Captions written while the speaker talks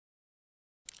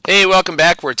Hey, welcome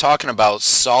back. We're talking about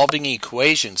solving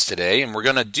equations today, and we're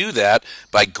going to do that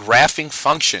by graphing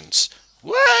functions.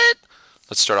 What?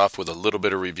 Let's start off with a little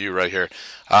bit of review right here.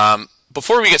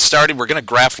 Before we get started, we're going to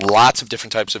graph lots of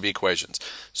different types of equations.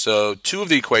 So two of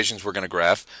the equations we're going to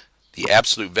graph, the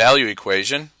absolute value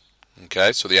equation,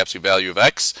 okay, so the absolute value of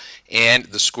x, and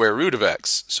the square root of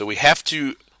x. So we have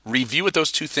to review what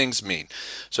those two things mean.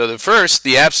 So the first,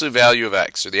 the absolute value of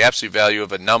x, or the absolute value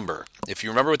of a number. If you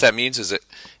remember what that means, is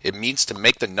it means to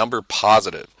make the number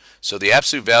positive. So the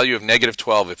absolute value of negative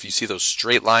 12, if you see those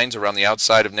straight lines around the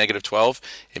outside of negative 12,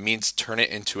 it means turn it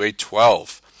into a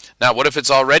 12. Now what if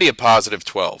it's already a positive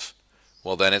 12?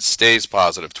 Well, then it stays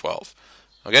positive 12.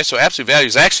 Okay, so absolute value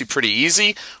is actually pretty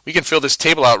easy. We can fill this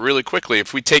table out really quickly.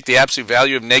 If we take the absolute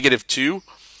value of negative 2,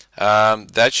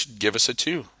 that should give us a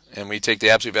 2. And we take the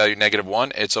absolute value of negative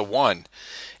 1, it's a 1.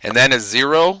 And then a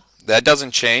 0, that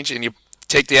doesn't change. And you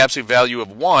take the absolute value of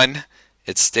 1,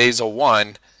 it stays a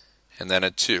 1, and then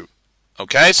a 2.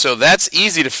 Okay, so that's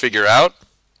easy to figure out.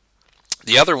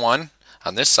 The other one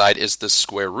on this side is the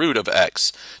square root of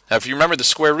x. Now if you remember, the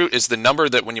square root is the number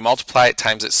that when you multiply it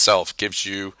times itself gives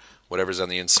you whatever's on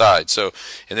the inside. So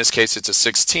in this case it's a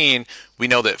 16. We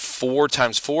know that 4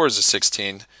 times 4 is a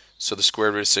 16, so the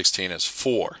square root of 16 is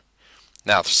 4.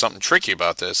 Now, there's something tricky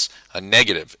about this, a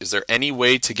negative. Is there any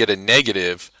way to get a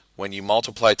negative when you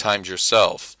multiply times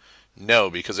yourself?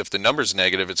 No, because if the number's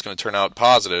negative, it's going to turn out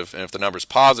positive, and if the number's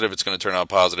positive, it's going to turn out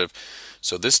positive.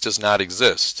 So this does not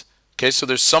exist. Okay, so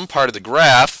there's some part of the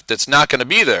graph that's not going to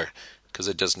be there because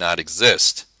it does not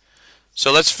exist.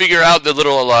 So let's figure out the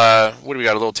little, what do we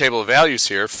got, a little table of values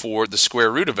here for the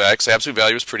square root of x. Absolute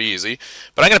value is pretty easy,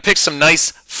 but I'm going to pick some nice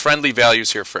friendly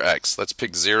values here for x. Let's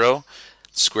pick 0.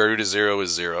 Square root of 0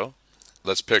 is 0.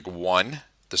 Let's pick 1.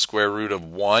 The square root of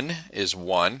 1 is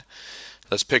 1.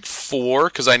 Let's pick 4,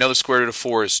 because I know the square root of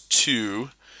 4 is 2.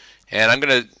 And I'm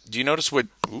going to, do you notice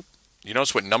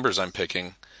what numbers I'm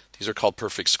picking? These are called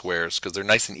perfect squares, because they're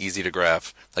nice and easy to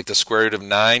graph. Like the square root of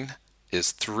 9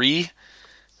 is 3.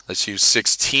 Let's use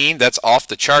 16. That's off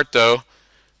the chart, though.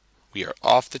 We are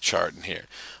off the chart in here.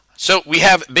 So we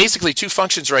have basically two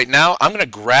functions right now. I'm going to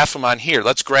graph them on here.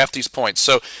 Let's graph these points.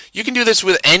 So you can do this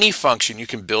with any function. You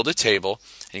can build a table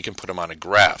and you can put them on a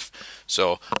graph.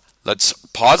 So let's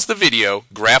pause the video,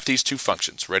 graph these two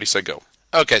functions. Ready, set, go.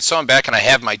 Okay, so I'm back and I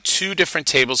have my two different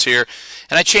tables here.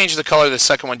 And I changed the color of the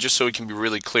second one just so it can be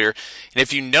really clear. And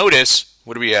if you notice,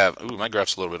 what do we have? Ooh, my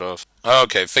graph's a little bit off.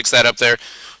 Okay, fix that up there.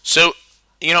 So,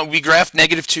 you know, we graphed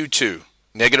negative 2, 2.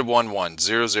 Negative 1, 1,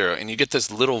 0, 0, and you get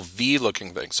this little V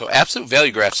looking thing. So absolute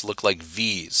value graphs look like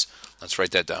V's. Let's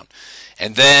write that down.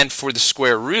 And then for the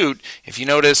square root, if you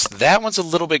notice, that one's a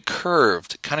little bit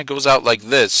curved. It kind of goes out like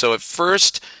this. So at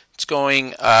first, it's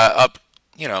going up,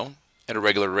 you know, at a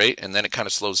regular rate, and then it kind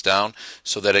of slows down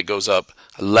so that it goes up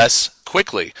less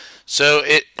quickly. So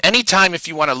anytime if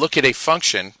you want to look at a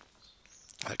function,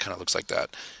 that kind of looks like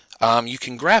that, you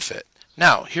can graph it.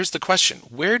 Now, here's the question.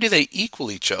 Where do they equal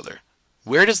each other?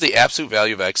 Where does the absolute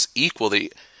value of x equal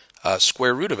the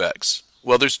square root of x?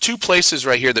 Well, there's two places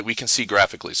right here that we can see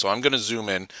graphically. So I'm going to zoom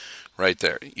in right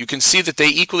there. You can see that they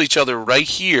equal each other right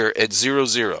here at 0,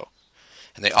 0.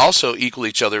 And they also equal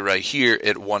each other right here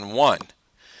at 1, 1.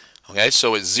 Okay,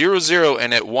 so at 0, 0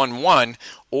 and at 1, 1,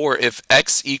 or if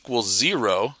x equals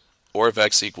 0, or if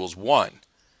x equals 1.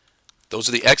 Those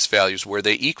are the x values where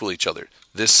they equal each other.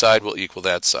 This side will equal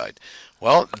that side.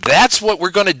 Well, that's what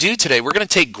we're going to do today. We're going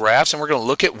to take graphs and we're going to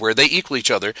look at where they equal each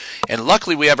other. And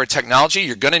luckily we have our technology.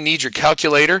 You're going to need your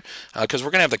calculator because we're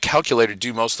going to have the calculator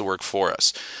do most of the work for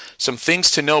us. Some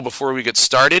things to know before we get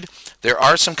started. There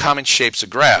are some common shapes of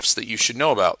graphs that you should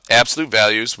know about. Absolute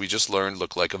values, we just learned,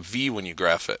 look like a V when you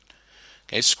graph it.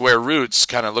 Okay, square roots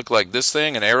kind of look like this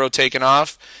thing, an arrow taken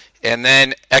off. And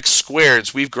then x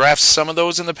squareds, we've graphed some of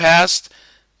those in the past.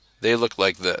 They look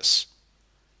like this.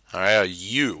 All right, a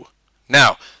U.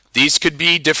 Now, these could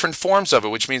be different forms of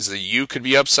it, which means the U could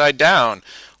be upside down,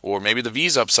 or maybe the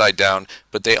V's upside down,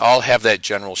 but they all have that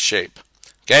general shape.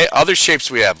 Okay, other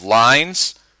shapes we have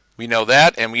lines, we know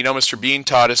that, and we know Mr. Bean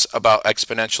taught us about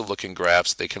exponential looking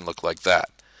graphs. They can look like that.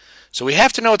 So we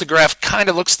have to know what the graph kind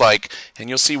of looks like, and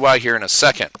you'll see why here in a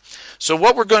second. So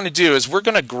what we're going to do is we're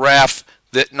going to graph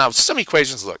that. Now, some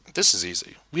equations, look, this is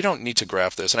easy. We don't need to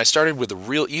graph this, and I started with a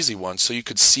real easy one so you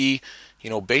could see, you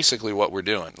know, basically what we're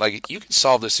doing. Like, you can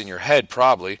solve this in your head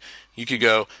probably. You could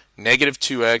go negative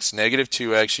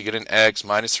 2x, you get an x,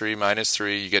 minus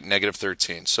 3, you get negative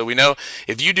 13. So we know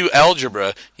if you do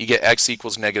algebra, you get x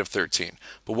equals negative 13.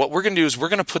 But what we're going to do is we're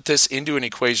going to put this into an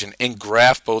equation and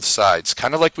graph both sides,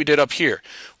 kind of like we did up here.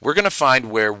 We're going to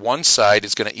find where one side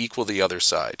is going to equal the other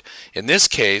side. In this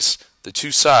case, the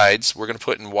two sides, we're going to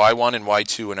put in y1 and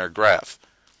y2 in our graph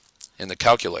in the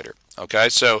calculator. Okay,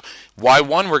 so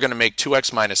y1 we're going to make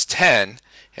 2x minus 10,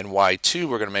 and y2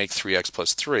 we're going to make 3x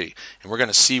plus 3. And we're going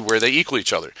to see where they equal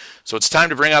each other. So it's time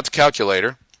to bring out the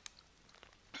calculator.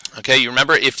 Okay, you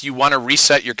remember if you want to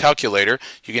reset your calculator,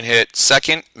 you can hit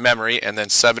second memory and then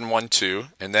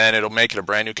 712, and then it'll make it a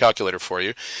brand new calculator for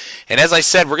you. And as I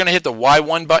said, we're going to hit the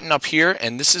Y1 button up here,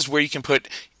 and this is where you can put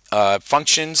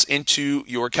functions into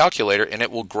your calculator, and it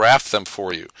will graph them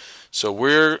for you. So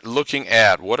we're looking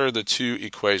at, what are the two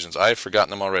equations? I've forgotten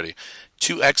them already.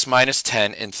 2x minus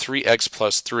 10 and 3x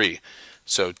plus 3.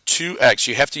 So 2x,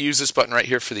 you have to use this button right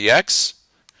here for the x,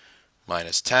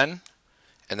 minus 10.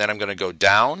 And then I'm going to go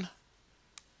down,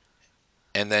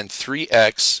 and then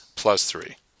 3x plus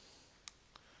 3.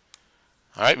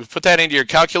 All right, we've put that into your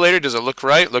calculator. Does it look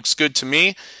right? Looks good to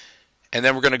me. And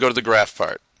then we're going to go to the graph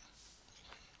part.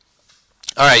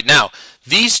 All right, now,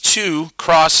 these two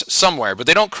cross somewhere, but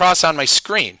they don't cross on my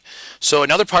screen. So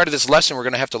another part of this lesson we're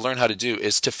going to have to learn how to do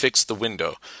is to fix the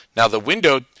window. Now, the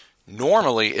window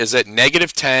normally is at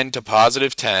negative 10 to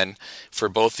positive 10 for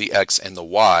both the x and the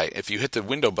y. If you hit the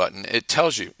window button, it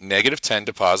tells you negative 10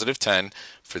 to positive 10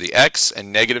 for the x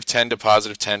and negative 10 to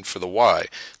positive 10 for the y.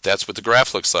 That's what the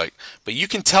graph looks like. But you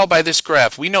can tell by this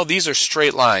graph, we know these are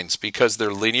straight lines because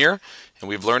they're linear, and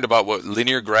we've learned about what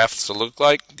linear graphs look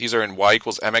like. These are in y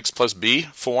equals mx plus b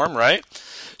form, right?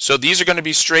 So these are going to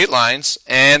be straight lines,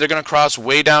 and they're going to cross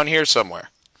way down here somewhere.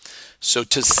 So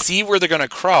to see where they're going to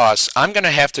cross, I'm going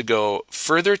to have to go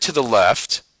further to the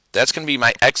left. That's going to be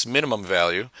my x minimum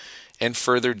value. And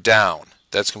further down.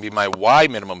 That's going to be my y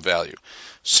minimum value.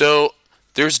 So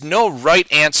there's no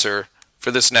right answer for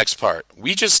this next part.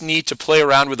 We just need to play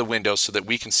around with the window so that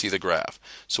we can see the graph.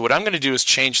 So what I'm going to do is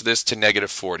change this to negative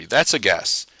 40. That's a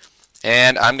guess.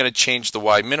 And I'm going to change the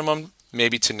y minimum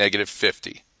maybe to negative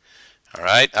 50. All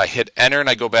right, I hit enter and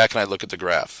I go back and I look at the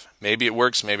graph. Maybe it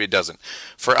works, maybe it doesn't.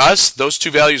 For us, those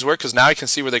two values work because now I can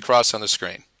see where they cross on the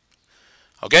screen.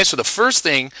 Okay, so the first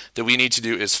thing that we need to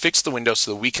do is fix the window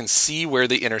so that we can see where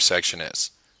the intersection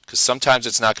is. Because sometimes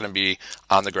it's not going to be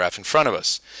on the graph in front of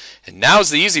us. And now is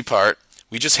the easy part.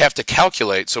 We just have to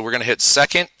calculate. So we're going to hit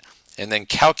second and then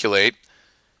calculate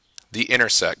the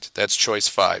intersect. That's choice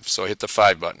 5. So I hit the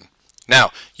 5 button.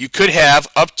 Now, you could have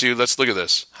up to, let's look at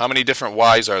this. How many different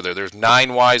y's are there? There's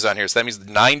 9 y's on here. So that means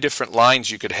 9 different lines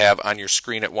you could have on your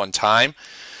screen at one time.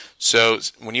 So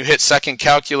when you hit second,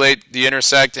 calculate the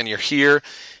intersect, and you're here,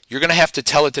 you're going to have to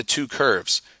tell it to 2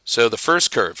 curves. So the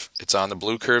first curve, it's on the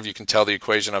blue curve. You can tell the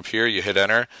equation up here. You hit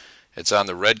enter. It's on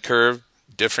the red curve,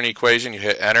 different equation. You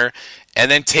hit enter. And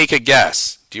then take a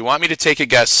guess. Do you want me to take a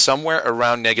guess somewhere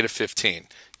around negative 15?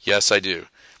 Yes, I do.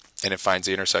 And it finds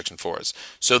the intersection for us.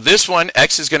 So this one,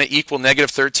 x is going to equal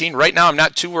negative 13. Right now, I'm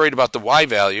not too worried about the y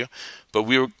value, but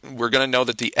we're going to know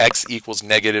that the x equals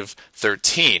negative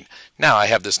 13. Now, I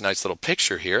have this nice little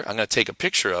picture here. I'm going to take a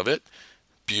picture of it.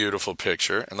 Beautiful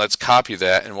picture. And let's copy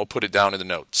that, and we'll put it down in the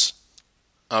notes.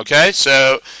 Okay,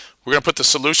 so we're going to put the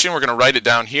solution. We're going to write it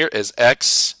down here as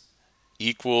x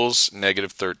equals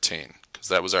negative 13, because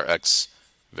that was our x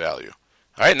value.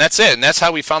 All right, and that's it. And that's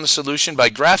how we found the solution, by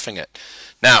graphing it.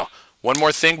 Now, one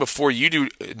more thing before you do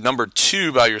number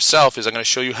 2 by yourself is I'm going to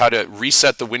show you how to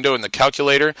reset the window in the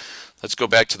calculator. Let's go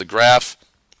back to the graph.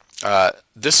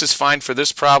 This is fine for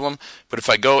this problem, but if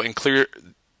I go and clear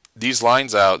these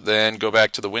lines out, then go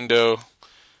back to the window,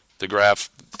 the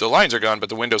graph, the lines are gone, but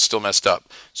the window's still messed up.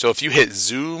 So if you hit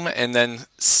zoom and then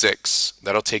 6,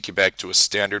 that'll take you back to a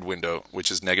standard window, which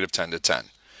is negative 10 to 10.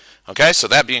 Okay, so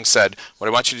that being said, what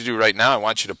I want you to do right now, I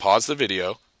want you to pause the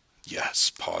video.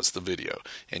 Yes, pause the video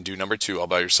and do number 2 all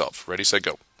by yourself. Ready, set,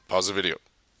 go. Pause the video.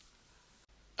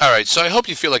 Alright, so I hope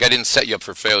you feel like I didn't set you up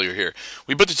for failure here.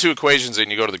 We put the 2 equations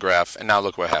in, you go to the graph, and now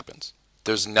look what happens.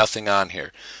 There's nothing on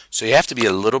here. So you have to be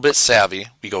a little bit savvy.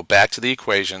 We go back to the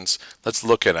equations. Let's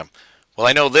look at them. Well,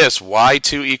 I know this,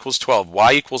 y2 equals 12.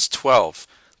 Y equals 12.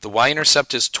 The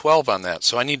y-intercept is 12 on that,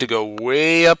 so I need to go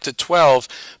way up to 12,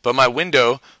 but my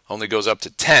window only goes up to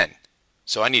 10.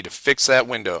 So I need to fix that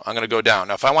window. I'm going to go down.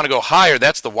 Now, if I want to go higher,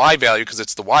 that's the y value because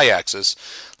it's the y-axis.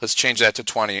 Let's change that to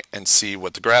 20 and see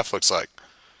what the graph looks like.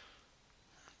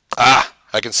 Ah,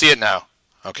 I can see it now.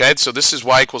 Okay, so this is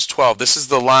y equals 12. This is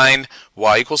the line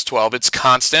y equals 12. It's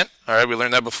constant. All right, we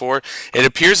learned that before. It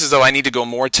appears as though I need to go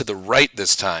more to the right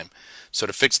this time. So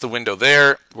to fix the window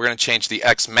there, we're going to change the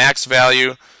x max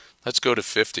value. Let's go to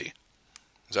 50.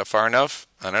 Is that far enough?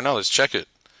 I don't know. Let's check it.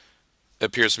 It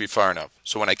appears to be far enough.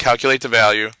 So when I calculate the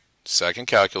value, so I can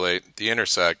calculate the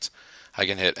intersect, I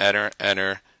can hit enter,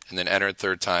 enter, and then enter a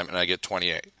third time, and I get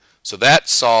 28. So that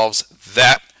solves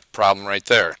that problem right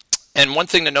there. And one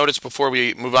thing to notice before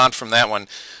we move on from that one,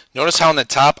 notice how on the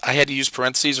top I had to use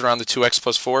parentheses around the 2x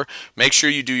plus 4. Make sure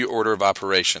you do your order of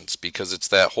operations because it's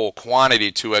that whole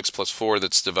quantity 2x plus 4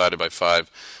 that's divided by 5.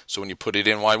 So when you put it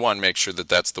in y1, make sure that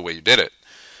that's the way you did it.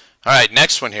 All right,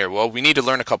 next one here. Well, we need to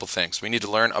learn a couple things. We need to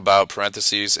learn about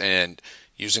parentheses and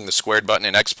using the squared button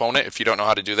in exponent if you don't know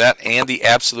how to do that, and the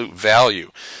absolute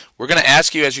value. We're going to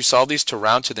ask you as you solve these to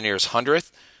round to the nearest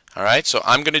hundredth. All right, so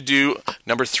I'm going to do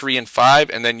number 3 and 5,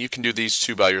 and then you can do these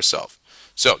two by yourself.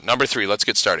 So number 3, let's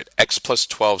get started. X plus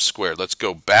 12 squared. Let's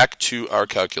go back to our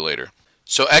calculator.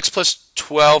 So x plus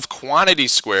 12 quantity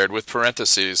squared with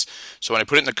parentheses. So when I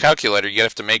put it in the calculator, you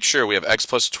have to make sure we have x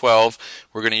plus 12.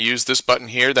 We're going to use this button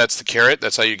here. That's the caret.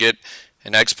 That's how you get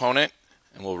an exponent,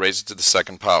 and we'll raise it to the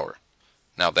second power.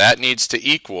 Now that needs to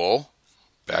equal,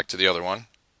 back to the other one,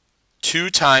 2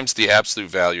 times the absolute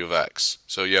value of x.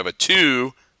 So you have a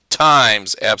 2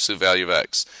 times absolute value of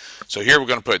x. So here we're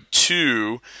going to put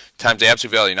 2 times the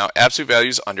absolute value. Now absolute value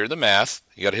is under the math.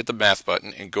 You got to hit the math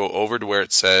button and go over to where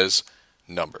it says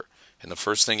number. And the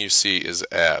first thing you see is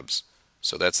abs.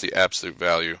 So that's the absolute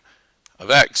value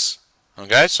of x.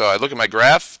 Okay, so I look at my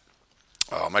graph.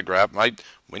 Oh, my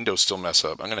windows still mess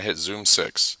up. I'm going to hit zoom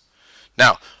 6.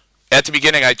 Now, at the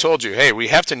beginning I told you, hey, we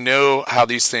have to know how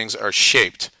these things are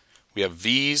shaped. We have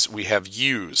V's, we have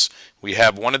U's. We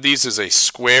have one of these is a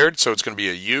squared, so it's going to be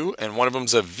a U, and one of them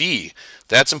is a V.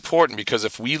 That's important because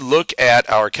if we look at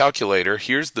our calculator,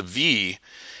 here's the V,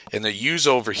 and the U's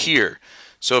over here.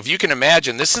 So if you can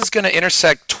imagine, this is going to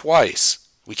intersect twice.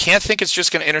 We can't think it's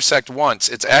just going to intersect once.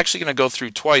 It's actually going to go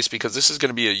through twice because this is going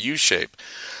to be a U shape.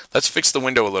 Let's fix the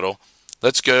window a little.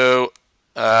 Let's go,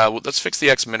 let's fix the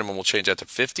X minimum. We'll change that to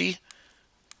 50.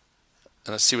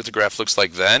 And let's see what the graph looks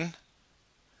like then.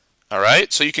 All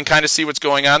right, so you can kind of see what's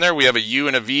going on there. We have a U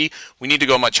and a V. We need to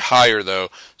go much higher, though.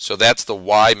 So that's the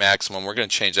Y maximum. We're going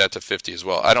to change that to 50 as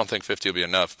well. I don't think 50 will be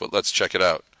enough, but let's check it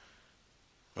out.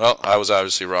 Well, I was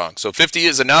obviously wrong. So 50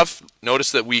 is enough.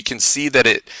 Notice that we can see that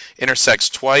it intersects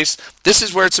twice. This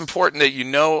is where it's important that you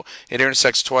know it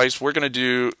intersects twice. We're going to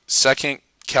do second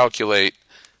calculate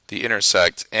the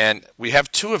intersect, and we have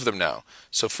 2 of them now.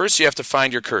 So first you have to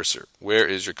find your cursor. Where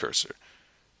is your cursor?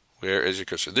 Where is your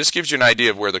cursor? This gives you an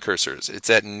idea of where the cursor is. It's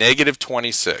at negative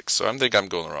 26. So I think I'm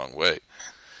going the wrong way.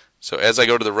 So as I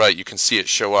go to the right, you can see it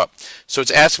show up. So it's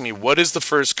asking me, what is the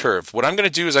first curve? What I'm going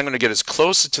to do is I'm going to get as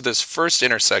close to this first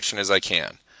intersection as I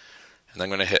can. And I'm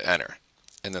going to hit enter.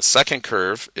 And the second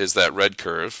curve is that red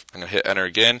curve. I'm going to hit enter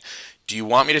again. Do you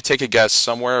want me to take a guess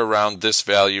somewhere around this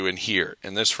value in here,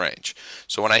 in this range?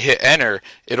 So when I hit enter,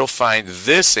 it'll find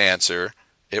this answer.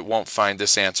 It won't find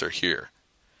this answer here.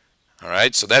 All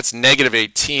right, so that's negative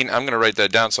 18. I'm going to write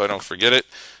that down so I don't forget it.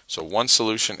 So one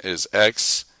solution is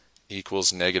x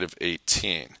equals negative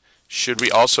 18. Should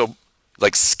we also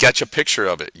like sketch a picture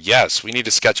of it? Yes, we need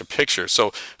to sketch a picture.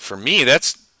 So for me,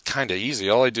 that's kind of easy.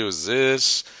 All I do is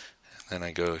this, and then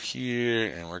I go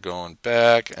here, and we're going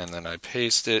back, and then I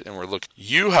paste it, and we're looking.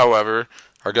 You, however,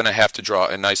 are going to have to draw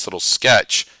a nice little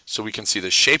sketch so we can see the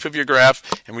shape of your graph,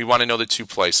 and we want to know the 2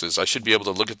 places. I should be able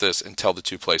to look at this and tell the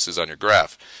 2 places on your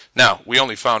graph. Now, we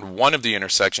only found one of the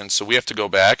intersections, so we have to go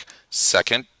back,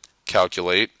 second,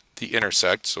 calculate the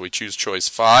intersect, so we choose choice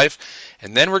 5,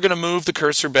 and then we're going to move the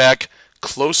cursor back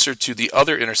closer to the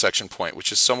other intersection point,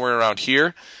 which is somewhere around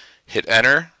here. Hit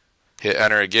enter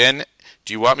again.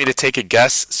 Do you want me to take a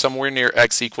guess somewhere near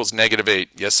x equals negative 8?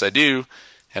 Yes, I do.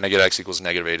 And I get x equals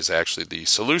negative 8 is actually the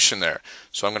solution there.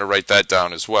 So I'm going to write that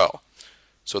down as well.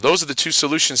 So those are the 2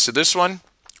 solutions to this one.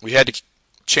 We had to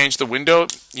change the window.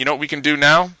 You know what we can do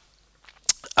now?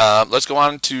 Let's go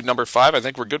on to number 5. I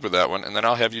think we're good with that one. And then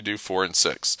I'll have you do 4 and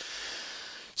 6.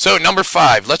 So number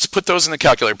 5, let's put those in the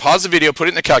calculator. Pause the video, put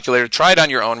it in the calculator, try it on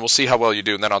your own. We'll see how well you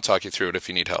do, and then I'll talk you through it if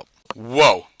you need help.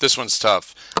 Whoa, this one's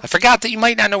tough. I forgot that you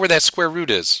might not know where that square root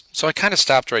is. So I kind of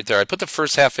stopped right there. I put the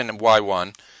first half in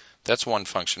y1. That's one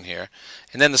function here.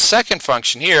 And then the second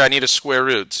function here, I need a square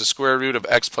root. It's the square root of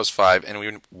x plus 5, and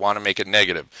we want to make it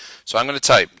negative. So I'm going to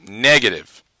type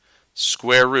negative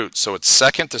square root. So it's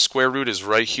second, the square root is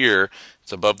right here.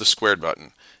 It's above the squared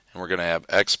button. And we're going to have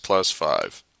x plus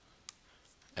 5.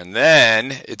 And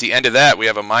then at the end of that, we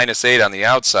have a minus 8 on the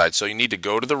outside. So you need to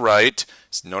go to the right.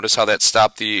 Notice how that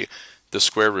stopped the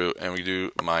square root, and we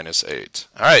do minus 8.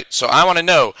 All right, so I want to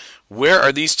know, where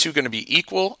are these 2 going to be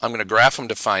equal? I'm going to graph them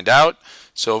to find out.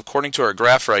 So according to our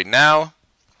graph right now,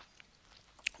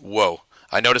 whoa,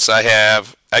 I notice I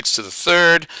have x to the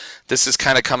 3rd. This is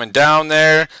kind of coming down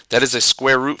there. That is a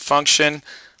square root function.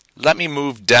 Let me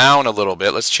move down a little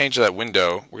bit. Let's change that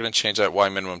window. We're going to change that y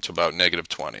minimum to about negative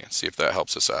 20 and see if that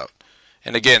helps us out.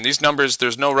 And again, these numbers,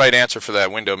 there's no right answer for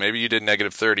that window. Maybe you did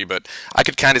negative 30, but I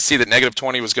could kind of see that negative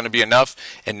 20 was going to be enough.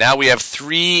 And now we have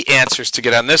 3 answers to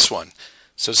get on this one.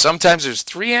 So sometimes there's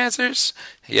 3 answers.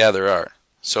 Yeah, there are.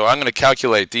 So I'm going to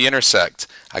calculate the intersect.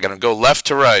 I'm going to go left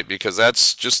to right because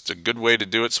that's just a good way to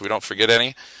do it so we don't forget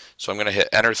any. So I'm going to hit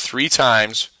enter 3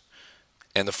 times.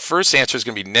 And the first answer is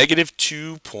going to be negative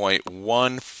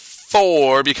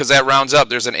 2.14 because that rounds up.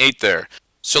 There's an 8 there.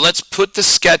 So let's put the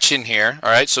sketch in here.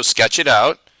 All right, so sketch it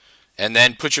out. And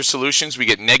then put your solutions. We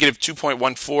get negative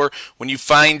 2.14. When you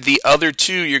find the other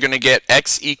two, you're going to get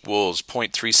x equals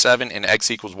 0.37 and x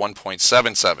equals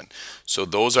 1.77. So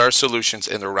those are solutions,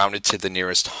 and they're rounded to the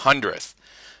nearest hundredth.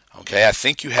 Okay, I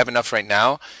think you have enough right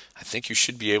now. I think you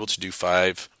should be able to do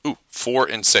 4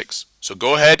 and 6. So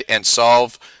go ahead and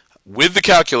solve with the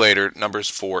calculator numbers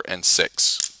 4 and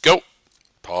 6. Go.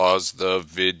 Pause the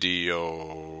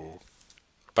video.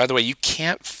 By the way, you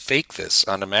can't fake this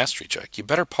on a mastery check. You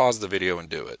better pause the video and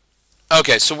do it.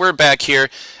 Okay, so we're back here.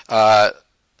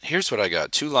 Here's what I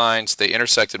got. 2 lines. They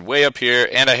intersected way up here,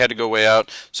 and I had to go way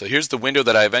out. So here's the window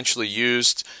that I eventually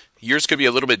used. Yours could be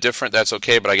a little bit different. That's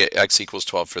okay, but I get x equals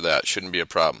 12 for that. Shouldn't be a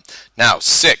problem. Now,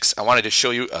 6. I wanted to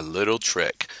show you a little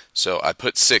trick. So I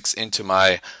put 6 into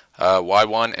my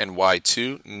y1 and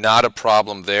y2. Not a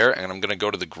problem there. And I'm going to go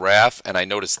to the graph, and I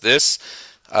notice this.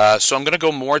 So I'm going to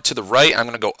go more to the right. I'm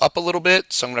going to go up a little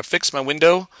bit. So I'm going to fix my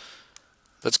window.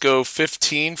 Let's go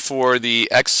 15 for the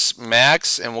x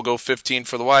max, and we'll go 15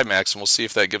 for the y max, and we'll see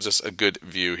if that gives us a good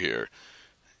view here.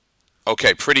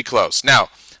 Okay, pretty close. Now,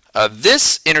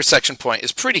 this intersection point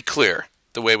is pretty clear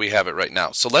the way we have it right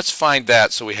now. So let's find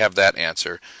that so we have that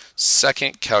answer.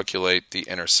 Second, calculate the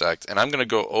intersect. And I'm going to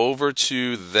go over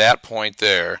to that point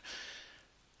there.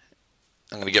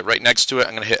 I'm going to get right next to it.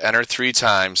 I'm going to hit enter 3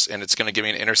 times, and it's going to give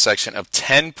me an intersection of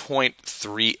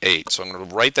 10.38. So I'm going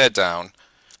to write that down,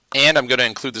 and I'm going to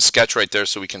include the sketch right there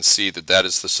so we can see that that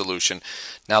is the solution.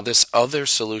 Now this other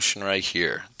solution right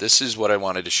here, this is what I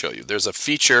wanted to show you. There's a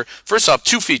feature. First off,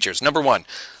 2 features. Number 1,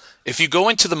 if you go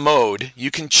into the mode,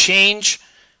 you can change.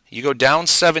 You go down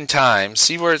 7 times.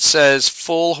 See where it says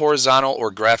full horizontal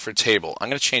or graph or table. I'm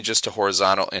going to change this to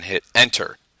horizontal and hit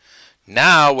enter.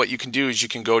 Now what you can do is you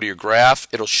can go to your graph,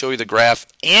 it'll show you the graph,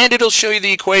 and it'll show you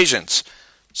the equations.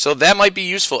 So that might be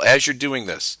useful as you're doing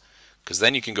this, because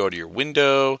then you can go to your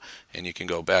window and you can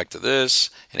go back to this,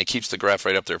 and it keeps the graph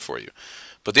right up there for you.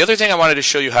 But the other thing I wanted to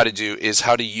show you how to do is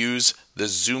how to use the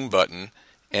zoom button,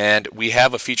 and we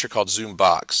have a feature called zoom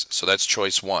box. So that's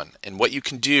choice 1. And what you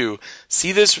can do,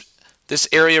 see this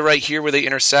area right here where they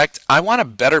intersect? I want a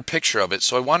better picture of it,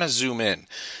 so I want to zoom in.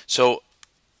 So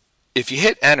if you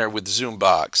hit enter with the zoom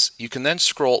box, you can then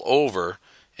scroll over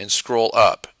and scroll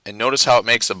up, and notice how it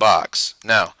makes a box.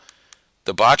 Now,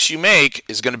 the box you make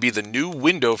is going to be the new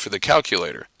window for the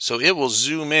calculator, so it will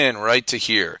zoom in right to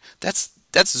here. That's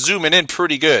zooming in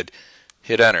pretty good.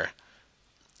 Hit enter,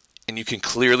 and you can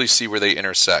clearly see where they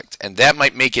intersect, and that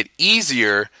might make it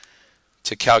easier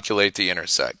to calculate the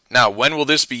intersect. Now, when will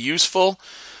this be useful?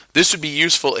 This would be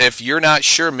useful if you're not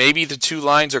sure, maybe the 2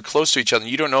 lines are close to each other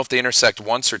and you don't know if they intersect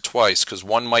once or twice, because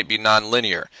one might be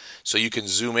nonlinear. So you can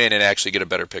zoom in and actually get a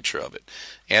better picture of it.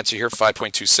 Answer here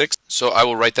 5.26. So I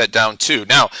will write that down too.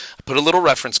 Now, I put a little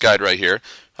reference guide right here.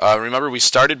 Remember, we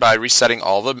started by resetting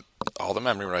all the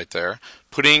memory right there,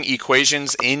 putting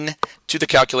equations into the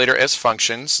calculator as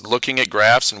functions, looking at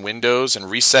graphs and windows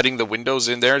and resetting the windows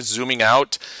in there, zooming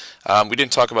out. We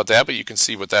didn't talk about that, but you can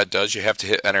see what that does. You have to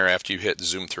hit enter after you hit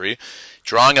zoom 3.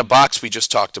 Drawing a box we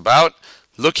just talked about.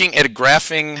 Looking at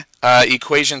graphing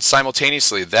equations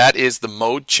simultaneously. That is the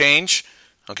mode change,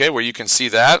 okay, where you can see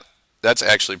that. That's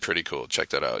actually pretty cool. Check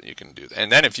that out. You can do that.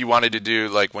 And then if you wanted to do,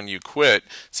 like, when you quit,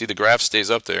 see the graph stays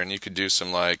up there, and you could do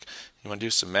some, like, you want to do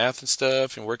some math and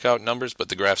stuff and work out numbers, but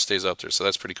the graph stays up there, so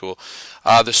that's pretty cool.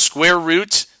 The square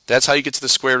root, that's how you get to the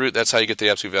square root, that's how you get the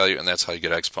absolute value, and that's how you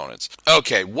get exponents.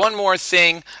 Okay, one more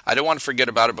thing. I don't want to forget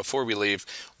about it before we leave.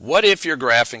 What if you're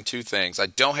graphing 2 things? I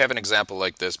don't have an example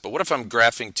like this, but what if I'm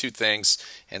graphing 2 things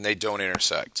and they don't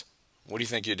intersect? What do you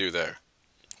think you do there?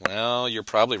 Well, you're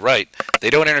probably right. They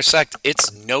don't intersect.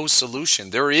 It's no solution.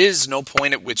 There is no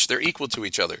point at which they're equal to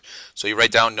each other. So you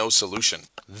write down no solution.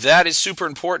 That is super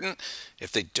important.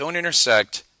 If they don't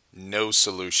intersect, no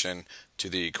solution to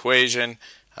the equation.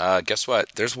 Guess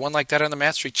what? There's one like that on the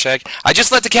mastery check. I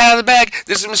just let the cat out of the bag.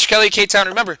 This is Mr. Kelly at K-Town.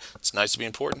 Remember, it's nice to be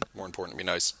important. More important to be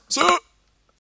nice. So